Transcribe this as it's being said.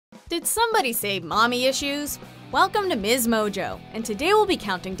Did somebody say mommy issues? Welcome to MsMojo, and today we'll be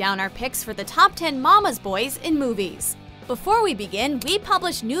counting down our picks for the top 10 mama's boys in movies. Before we begin, we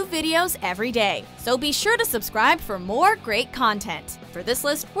publish new videos every day, so be sure to subscribe for more great content. For this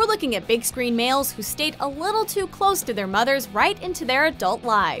list, we're looking at big screen males who stayed a little too close to their mothers right into their adult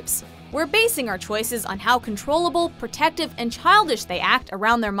lives. We're basing our choices on how controllable, protective, and childish they act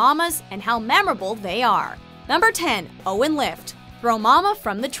around their mamas and how memorable they are. Number 10, Owen Lift. Throw mama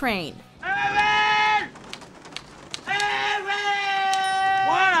from the train. Owen! Owen!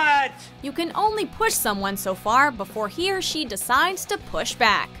 What? You can only push someone so far before he or she decides to push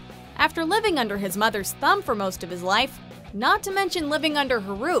back. After living under his mother's thumb for most of his life, not to mention living under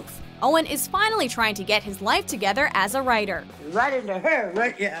her roof, Owen is finally trying to get his life together as a writer. Right into her,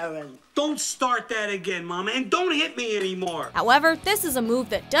 weren't you, Owen? Don't start that again, Mama, and don't hit me anymore. However, this is a move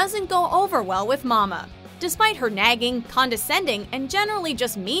that doesn't go over well with Mama. Despite her nagging, condescending, and generally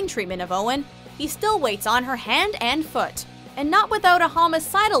just mean treatment of Owen, he still waits on her hand and foot, and not without a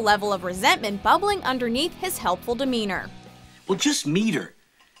homicidal level of resentment bubbling underneath his helpful demeanor. Well, just meet her.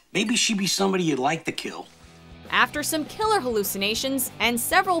 Maybe she'd be somebody you'd like to kill. After some killer hallucinations and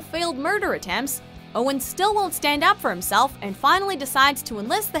several failed murder attempts, Owen still won't stand up for himself and finally decides to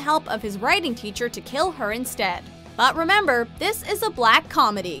enlist the help of his writing teacher to kill her instead. But remember, this is a black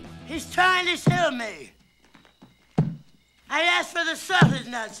comedy. He's trying to kill me. I asked for the salted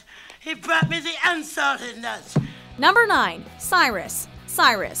nuts. He brought me the unsalted nuts. Number 9, Cyrus.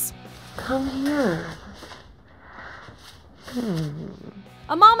 Cyrus. Come here.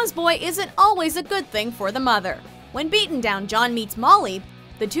 A mama's boy isn't always a good thing for the mother. When beaten down John meets Molly,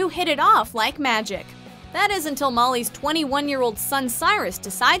 the two hit it off like magic. That is until Molly's 21-year-old son Cyrus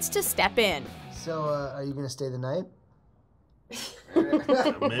decides to step in. So, are you gonna stay the night?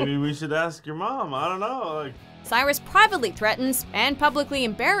 Maybe we should ask your mom. I don't know. Cyrus privately threatens and publicly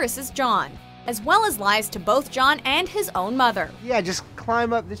embarrasses John, as well as lies to both John and his own mother. Yeah, just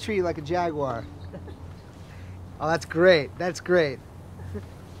climb up the tree like a jaguar. Oh, that's great. That's great.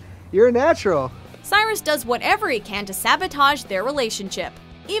 You're a natural. Cyrus does whatever he can to sabotage their relationship,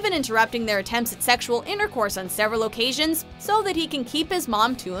 even interrupting their attempts at sexual intercourse on several occasions so that he can keep his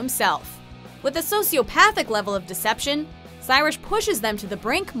mom to himself. With a sociopathic level of deception, Cyrus pushes them to the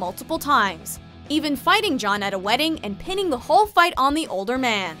brink multiple times, even fighting John at a wedding and pinning the whole fight on the older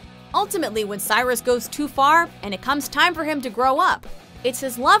man. Ultimately, when Cyrus goes too far and it comes time for him to grow up, it's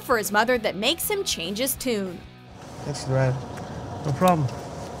his love for his mother that makes him change his tune. Thanks for the ride. No problem.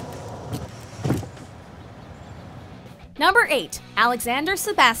 Number 8, Alexander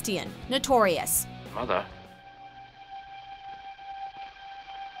Sebastian, Notorious. Mother?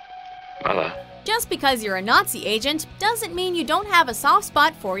 Mother? Just because you're a Nazi agent doesn't mean you don't have a soft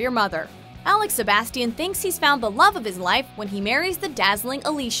spot for your mother. Alex Sebastian thinks he's found the love of his life when he marries the dazzling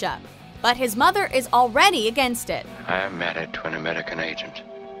Alicia. But his mother is already against it. I am married to an American agent.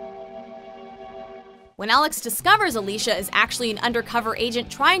 When Alex discovers Alicia is actually an undercover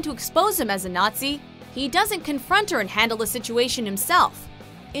agent trying to expose him as a Nazi, he doesn't confront her and handle the situation himself.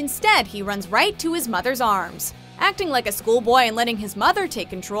 Instead, he runs right to his mother's arms. Acting like a schoolboy and letting his mother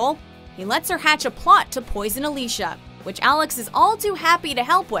take control, he lets her hatch a plot to poison Alicia, which Alex is all too happy to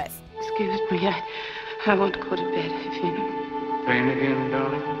help with. Excuse me, I want to go to bed, Evina. Playing again,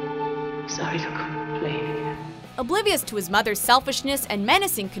 darling? Sorry to complain. Oblivious to his mother's selfishness and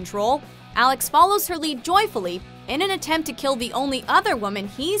menacing control, Alex follows her lead joyfully in an attempt to kill the only other woman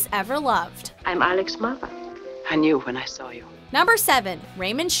he's ever loved. I'm Alex's mother. I knew when I saw you. Number 7,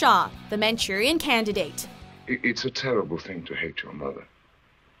 Raymond Shaw, The Manchurian Candidate. It's a terrible thing to hate your mother.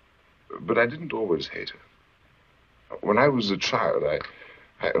 But I didn't always hate her. When I was a child, I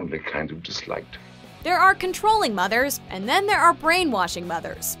only kind of disliked her. There are controlling mothers, and then there are brainwashing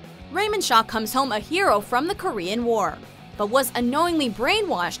mothers. Raymond Shaw comes home a hero from the Korean War, but was unknowingly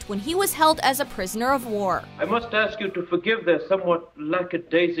brainwashed when he was held as a prisoner of war. I must ask you to forgive their somewhat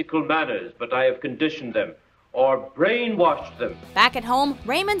lackadaisical manners, but I have conditioned them, or brainwashed them. Back at home,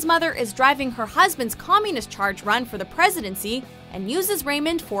 Raymond's mother is driving her husband's communist charge run for the presidency and uses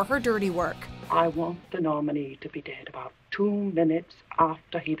Raymond for her dirty work. I want the nominee to be dead about 2 minutes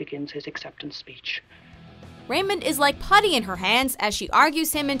after he begins his acceptance speech. Raymond is like putty in her hands as she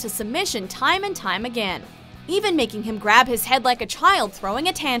argues him into submission time and time again, even making him grab his head like a child throwing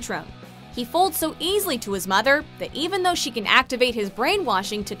a tantrum. He folds so easily to his mother that even though she can activate his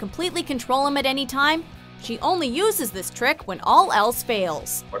brainwashing to completely control him at any time, she only uses this trick when all else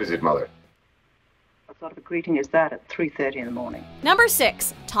fails. What is it, Mother? What sort of a greeting is that at 3:30 in the morning? Number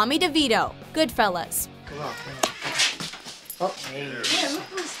 6, Tommy DeVito, Goodfellas. Come on, come on. Oh, hey. Yeah, look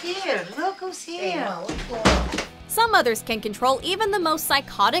who's here. Look who's here. Hey, Mom, what's going on? Some mothers can control even the most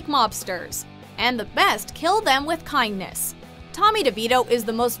psychotic mobsters, and the best kill them with kindness. Tommy DeVito is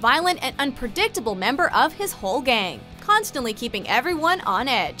the most violent and unpredictable member of his whole gang, constantly keeping everyone on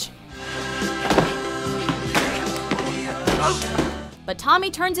edge. But Tommy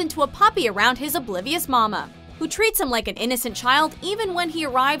turns into a puppy around his oblivious mama, who treats him like an innocent child even when he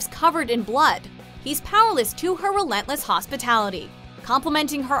arrives covered in blood. He's powerless to her relentless hospitality,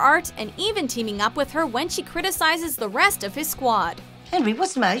 complimenting her art and even teaming up with her when she criticizes the rest of his squad. Henry,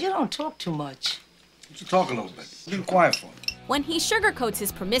 what's the matter? You don't talk too much. Why don't you talk a little bit? A little quiet for me. When he sugarcoats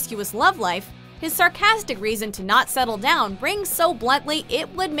his promiscuous love life, his sarcastic reason to not settle down rings so bluntly it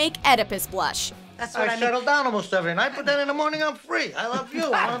would make Oedipus blush. That's what I settle down almost every night, but then in the morning I'm free. I love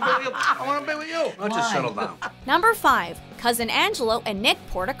you. I want to be with you. I want to be with you. Why don't you settle down? Number 5. Cousin Angelo and Nick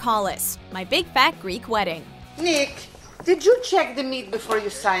Portokalos, My Big Fat Greek Wedding. Nick, did you check the meat before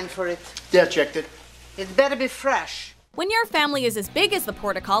you signed for it? Yeah, checked it. It better be fresh. When your family is as big as the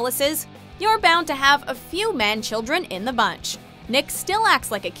Portokaloses, you're bound to have a few man-children in the bunch. Nick still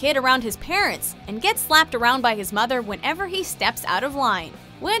acts like a kid around his parents and gets slapped around by his mother whenever he steps out of line,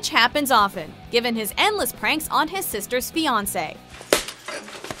 which happens often, given his endless pranks on his sister's fiancé.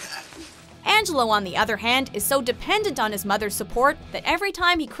 Angelo, on the other hand, is so dependent on his mother's support that every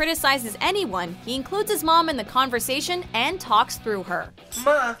time he criticizes anyone, he includes his mom in the conversation and talks through her.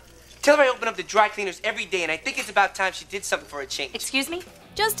 Ma, tell her I open up the dry cleaners every day, and I think it's about time she did something for a change. Excuse me?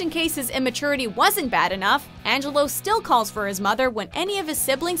 Just in case his immaturity wasn't bad enough, Angelo still calls for his mother when any of his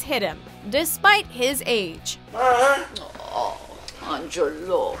siblings hit him, despite his age.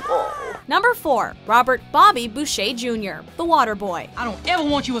 Angelo. Number 4. Robert Bobby Boucher Jr., the water boy. I don't ever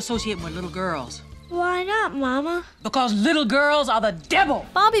want you associating with little girls. Why not, Mama? Because little girls are the devil.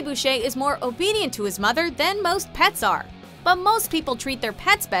 Bobby Boucher is more obedient to his mother than most pets are. But most people treat their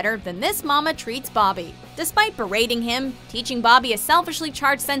pets better than this mama treats Bobby. Despite berating him, teaching Bobby a selfishly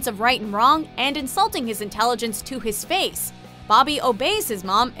charged sense of right and wrong, and insulting his intelligence to his face, Bobby obeys his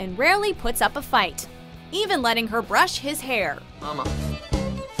mom and rarely puts up a fight, even letting her brush his hair. Mama,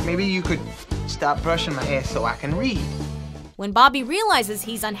 maybe you could stop brushing my hair so I can read. When Bobby realizes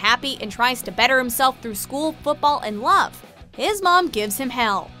he's unhappy and tries to better himself through school, football, and love, his mom gives him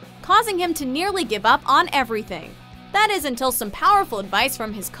hell, causing him to nearly give up on everything. That is until some powerful advice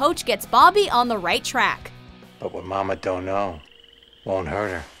from his coach gets Bobby on the right track. But what Mama don't know won't hurt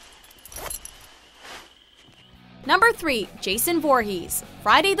her. Number 3. Jason Voorhees,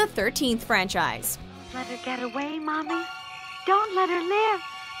 Friday the 13th franchise. Let her get away, Mommy. Don't let her live.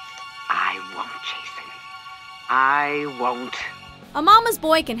 I won't, Jason. I won't. A mama's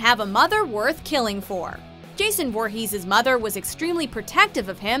boy can have a mother worth killing for. Jason Voorhees' mother was extremely protective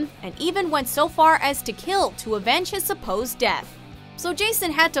of him and even went so far as to kill to avenge his supposed death. So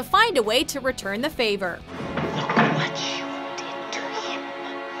Jason had to find a way to return the favor. Look what you did to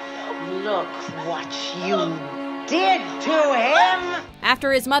him. Look what you did to him.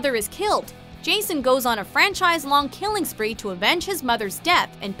 After his mother is killed, Jason goes on a franchise-long killing spree to avenge his mother's death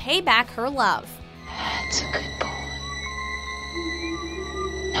and pay back her love. That's a good boy.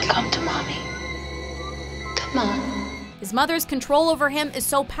 Now come to Mommy. Come on. His mother's control over him is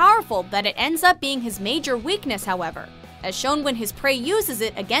so powerful that it ends up being his major weakness, however, as shown when his prey uses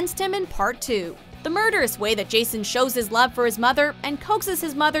it against him in Part 2. The murderous way that Jason shows his love for his mother and coaxes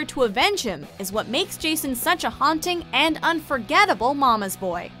his mother to avenge him is what makes Jason such a haunting and unforgettable mama's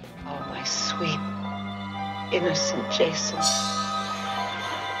boy. Oh, my sweet, innocent Jason.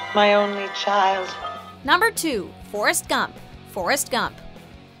 My only child. Number 2. Forrest Gump, Forrest Gump.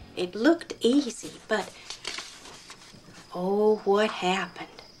 It looked easy, but oh, what happened?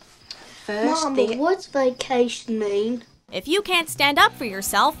 First, Mama, what's vacation mean? If you can't stand up for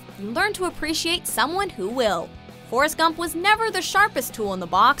yourself, you learn to appreciate someone who will. Forrest Gump was never the sharpest tool in the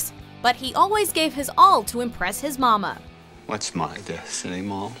box, but he always gave his all to impress his mama. What's my destiny,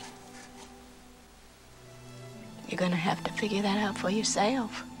 Mom? You're gonna have to figure that out for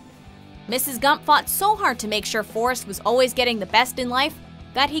yourself. Mrs. Gump fought so hard to make sure Forrest was always getting the best in life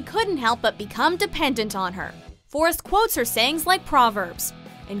that he couldn't help but become dependent on her. Forrest quotes her sayings like proverbs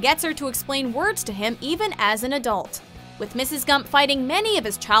and gets her to explain words to him even as an adult. With Mrs. Gump fighting many of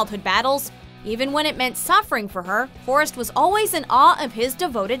his childhood battles, even when it meant suffering for her, Forrest was always in awe of his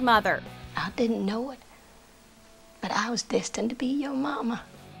devoted mother. I didn't know it, but I was destined to be your mama.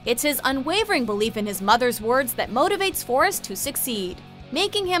 It's his unwavering belief in his mother's words that motivates Forrest to succeed,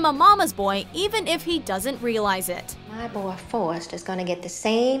 making him a mama's boy even if he doesn't realize it. My boy Forrest is going to get the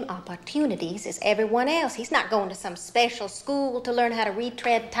same opportunities as everyone else. He's not going to some special school to learn how to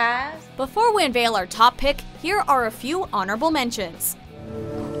retread ties. Before we unveil our top pick, here are a few honorable mentions.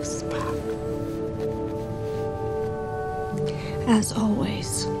 As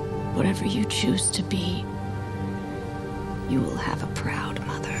always, whatever you choose to be, you will have a proud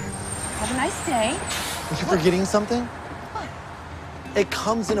mother. Have a nice day. Are you forgetting something? It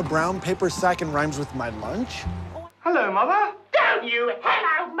comes in a brown paper sack and rhymes with my lunch? Hello, Mother. Don't you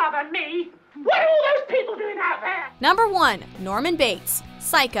hello, Mother, me. What are all those people doing out there? Number 1, Norman Bates,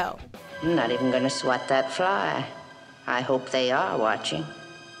 Psycho. I'm not even gonna swat that fly. I hope they are watching.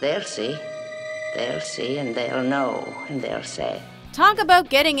 They'll see. They'll see and they'll know and they'll say. Talk about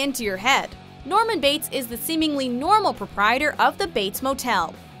getting into your head. Norman Bates is the seemingly normal proprietor of the Bates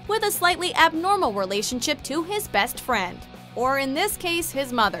Motel, with a slightly abnormal relationship to his best friend, or in this case,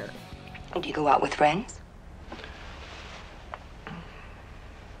 his mother. Do you go out with friends?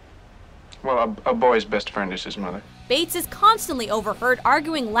 Well, a boy's best friend is his mother. Bates is constantly overheard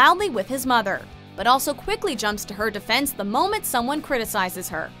arguing loudly with his mother, but also quickly jumps to her defense the moment someone criticizes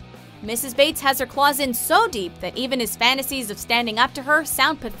her. Mrs. Bates has her claws in so deep that even his fantasies of standing up to her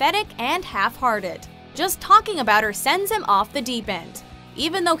sound pathetic and half-hearted. Just talking about her sends him off the deep end,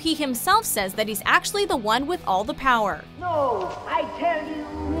 even though he himself says that he's actually the one with all the power. No, I tell you,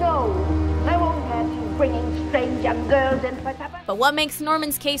 no. I won't have you bringing strange young girls in for supper. But what makes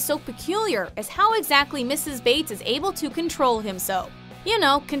Norman's case so peculiar is how exactly Mrs. Bates is able to control him so. You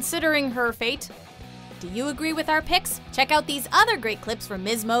know, considering her fate. Do you agree with our picks? Check out these other great clips from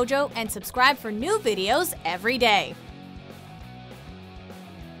MsMojo and subscribe for new videos every day.